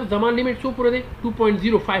 मतलब जमा limit so पूरे दे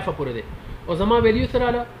 2.05 पूरे दे और जमा value sir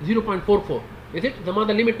आला 0.44. Is it? जमा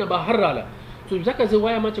द लिमिट ना बाहर आला. So जका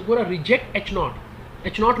जवाया मा चगोरा reject h0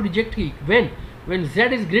 reject की when z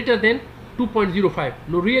is greater than 2.05.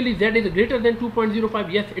 No, really z is greater than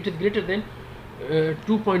 2.05. Yes, it is greater than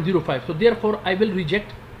 2.05. So therefore I will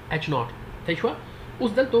reject h0. सही हुआ.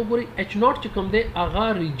 उस दल तो गोरी h0 च कम दे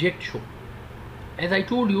आगा reject show. As I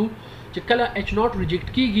told you چې کله h0 reject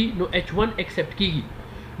کیږي نو h1 accept کیږي.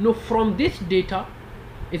 نو from this data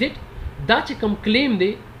is it دا چې کوم claim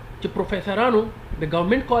دی چې پروفیسورانو د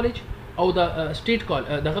گورنمنت کالج او د سټیټ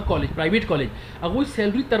دغه کالج پرایویټ کالج هغه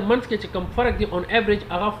سیلری تر منځ کې چې کوم فرق دی on average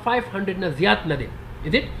هغه 500 نه زیات نه دی.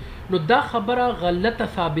 is it نو دا خبره غلطه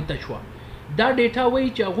ثابته شو. دا ډیټا وایي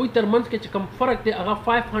چې هغه تر منځ کې چې کوم فرق دی هغه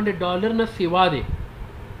 $500 نه سیوا دی.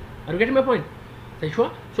 Are you getting my point? صحیح شو.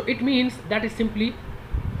 So it means that is simply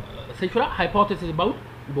صحیح شو hypothesis about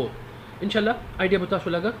both. انشاءالله idea به تاسو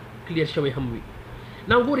لګه clear شوی هم وي.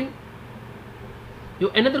 Now ګورئ یو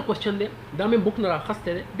another question دی دا مې بوک نه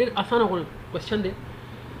راخسته دی ډېر اسانه question دی.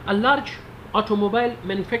 A large automobile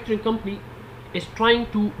manufacturing company is trying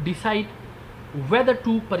to decide whether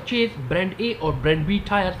to purchase brand A or brand B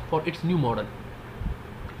tires for its new model.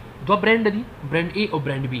 دو برانډ دي brand A او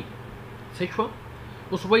brand B. صحیح شو.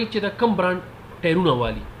 اوس وایي چې دا کم برانډ ټایرونه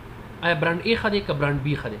والی آیا برانډ A خده که برانډ B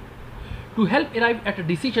خده. To help arrive at a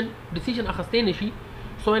decision اخسته نشي,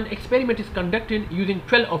 so an experiment is conducted using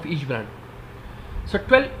 12 of each brand. So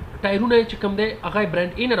 12 ټایرونه چې کوم دی هغه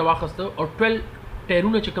برانډ A نه راواخسته او 12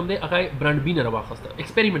 ټایرونه چې کوم دی هغه برانډ B نه راواخسته.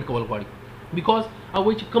 ایکسپریمنٹ کول غواړي because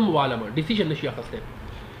هغه چې کم واله ما decision نشي اخسته.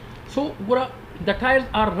 So ګوره the tires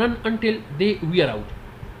are run until they wear out.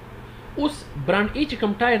 اوس برانډ A چې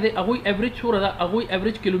کوم ټایر دی هغه ایوریج څوره ده هغه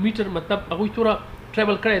ایوریج کیلومتر مطلب هغه څوره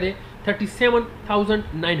ټریول کړی دی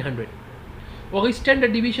 37,900 او هغه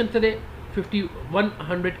سټانډرډ ډیویژن څه دی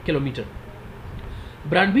 5100 کیلومتر.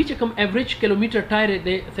 برانډ B چې کوم ایوریج کیلومتر ټایر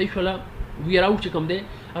دی صحیح شولا ویر اوټ چې کوم دی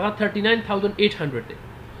هغه 39,800 دی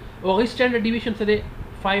او هغه سټانډرډ ډیویژن څه دی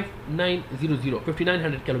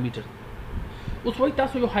 5900 کیلومتر. اوس وایي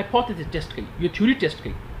تاسو یو هایپوتھیسس ټیسټ کوي یو تھیوري ټیسټ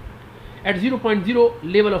کوي at 0.0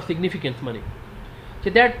 level of significance money. So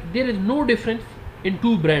that there is no difference in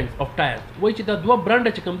two brands of tires. وایي چې دا دوه برانډ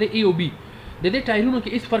چې کوم دی A او B د دې ټایرونو کې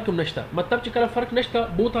هیڅ فرق هم نشته. مطلب چې کله فرق نشته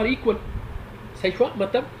both are equal. صحیح شو.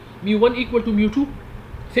 مطلب mu1 equal to mu2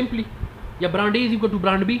 simply یا برانډ A is equal to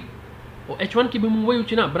برانډ B او h1 کې به موږ وایو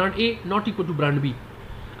چې نه برانډ A not equal to برانډ B.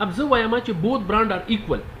 अब زه وایم چې both brand are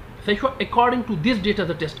equal. صحیح شو. according to this data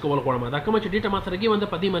the test کول غواړم. دا کوم چې ډیټا ما سره کېونده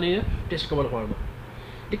په دې باندې ټیسټ کول غواړم.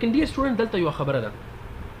 لیکن ډیر سټوډنټ دلته یو خبره ده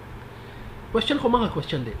کوېسچن خو ماغه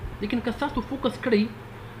کوېسچن دی لیکن که تاسو فوکس کړئ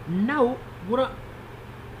ناو ګوره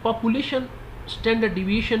population standard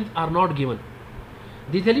deviations are not given.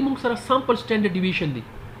 دې ځلې موږ سره sample standard deviation دی.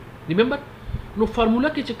 remember نو فارمولا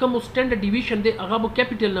کې چې کوم standard deviation دی هغه به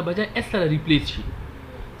کیپیټل نه بجای اس سره ریپلیس شي.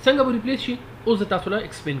 څنګه به ریپلیس شي اوس زه تاسو له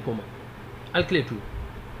ایکسپلین کوم. I'll clear to you.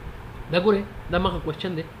 دا ګوره دا ماغه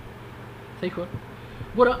کوېسچن دی صحیح شو.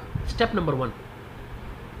 ګوره step number 1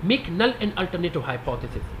 make null and alternative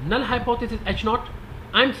hypothesis. Null hypothesis H0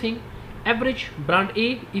 I'm saying average brand A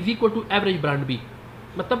is equal to average brand B.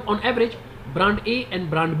 मतलब on average brand A and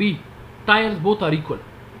brand B tires both are equal.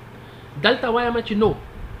 Delta via मैं no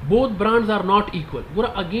both brands are not equal. गोरा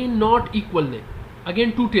again not equal ने again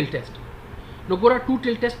two tail test. No गोरा two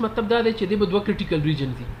tail test मतलब दा दे चेदे बदवा critical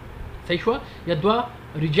regions ही सही हुआ या दवा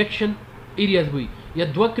rejection areas भी या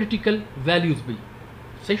दवा critical values भी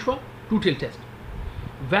सही हुआ two tail test.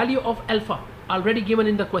 Value of alpha already given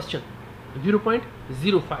in the question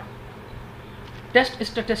 0.05. Test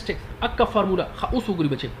statistics akka formula उस उगरी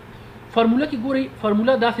बचे formula की गोरी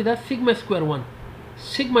formula दा सीधा sigma square 1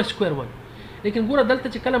 लेकिन गोरा दलता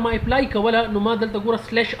च कला मा अप्लाई कवला नो मा दलता गोरा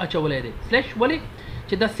स्लैश अचवले दे स्लैश वले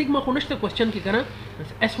च दा sigma को नष्ट क्वेश्चन की करा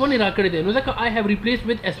s1 रा कर they know Zaka I have replaced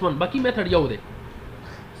with s1 बाकी मेथड याव दे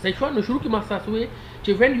सही हुआ. नो शुरू की मास्टर्स हुए च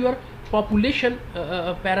when your population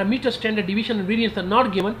parameter standard deviation and variance are not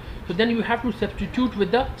given so then you have to substitute with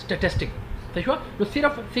the statistic. सही हुआ. नो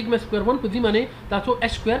सिर्फ sigma square 1 को दी माने तासो s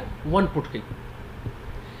square 1 पुट की.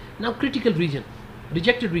 Now critical region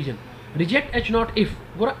rejected region Reject H naught if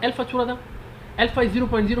gora alpha chura alpha is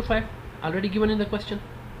 0.05 already given in the question,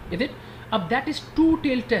 is it? Ab that is two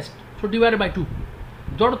tail test, so divided by 2.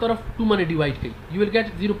 दोनों तरफ 2 माने divide की, you will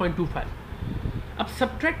get 0.25. अब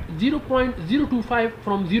subtract 0.025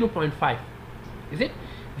 from 0.5, is it?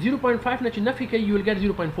 0.5 na nafi की, you will get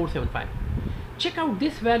 0.475. Check out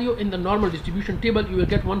this value in the normal distribution table, you will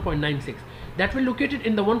get 1.96. That will locate it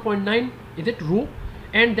in the 1.9, is it, row,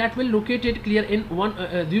 and that will locate it clear in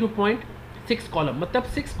 0.6 column. मतलब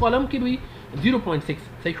 6 column की भी 0.6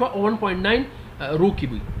 सही हुआ, 1.9 row की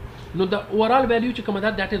भी. No, the overall value च कम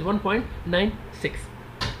that is 1.96.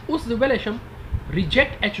 उस valuation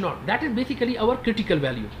reject H naught, that is basically our critical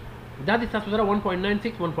value. That is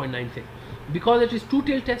 1.96, 1.96. Because it is two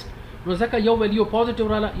tail test, no zaka yo value positive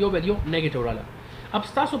rala, yo value negative rala. Ab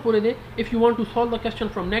staso pure de, if you want to solve the question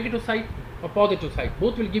from negative side or positive side,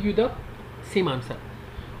 both will give you the same answer.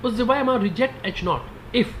 Us ma reject H naught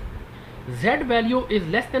if Z value is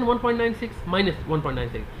less than 1.96 minus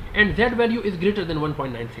 1.96 and Z value is greater than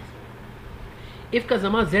 1.96. If ka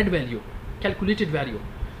zama Z value, calculated value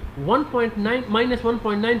 1.9 minus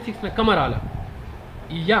 1.96 na kamar ala,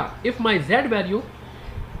 yeah, if my Z value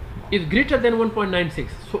is greater than 1.96,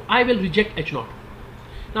 so I will reject H naught.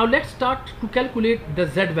 Now let's start to calculate the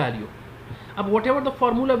Z value. Ab whatever the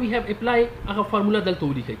formula we have applied, aga formula dal to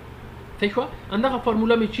likhi. सही हुआ, अंदर का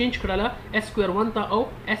formula में change कराला s square 1 था और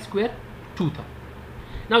s square 2 था.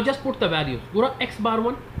 Now just put the values. गोरा x bar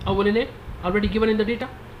 1 अवले ने already given in the data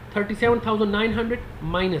 37,900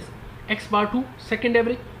 minus x bar 2 second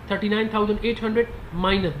average 39,800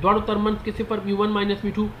 minus दोनों terms के सिफर mu1 minus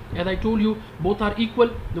mu2, as I told you both are equal,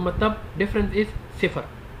 तो मतलब difference is सिफर.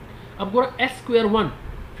 अब गोरा s square 1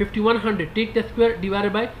 5100 take the square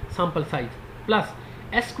divided by sample size plus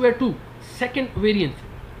s square 2 second variance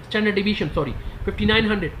standard deviation, sorry,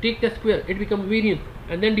 5900 take the square, it becomes variance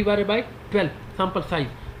and then divided by 12 sample size.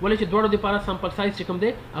 बोले चे दोनों दे पारा sample size चिकम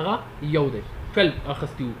दे आगा याव दे 12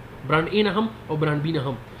 अखस्ती हूँ, brand A ना हम और brand B ना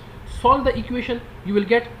हम. Solve the equation, you will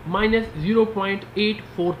get minus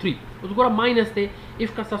 0.843. उसको गोरा minus दे,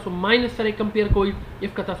 if का सासो minus सरे compare कोई,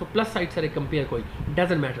 if का सासो plus side सरे compare कोई,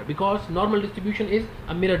 doesn't matter because normal distribution is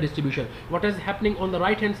a mirror distribution. What is happening on the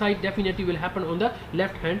right hand side definitely will happen on the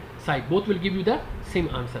left hand side. Both will give you the same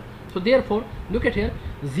answer. So therefore, look at here,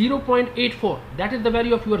 0.84, that is the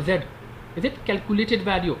value of your Z, is it, calculated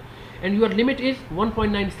value, and your limit is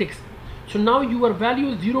 1.96. So now your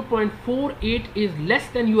value 0.48 is less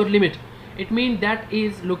than your limit. It means that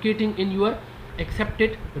is locating in your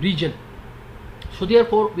accepted region. So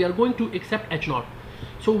therefore we are going to accept H naught.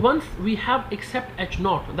 So once we have accept H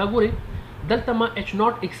naught, da gore dalta ma H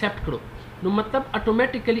naught accept karo. No matlab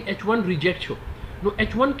automatically H1 reject ho. No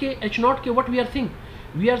H1 ke H naught ke what we are saying?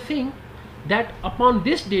 We are saying that upon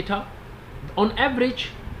this data, on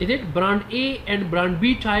average, is it brand A and brand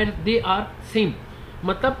B tires, they are same.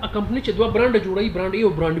 मतलब a company चे दो brand जोड़ा ही brand A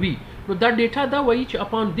और brand B. No that data दा वही चे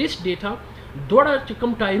upon this data Doda चे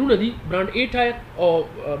कम टायरों नदी brand A टायर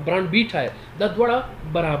और brand B टायर दा दोड़ा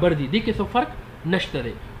बराबर दी देखे सो फर्क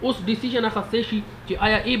नश्तरे उस डिसीजन अखासेशी चे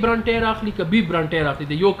आया A brand टायर आखली का B brand टायर आखली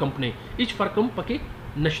दे यो कंपनी इच फर्कम पके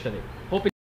नश्तरे.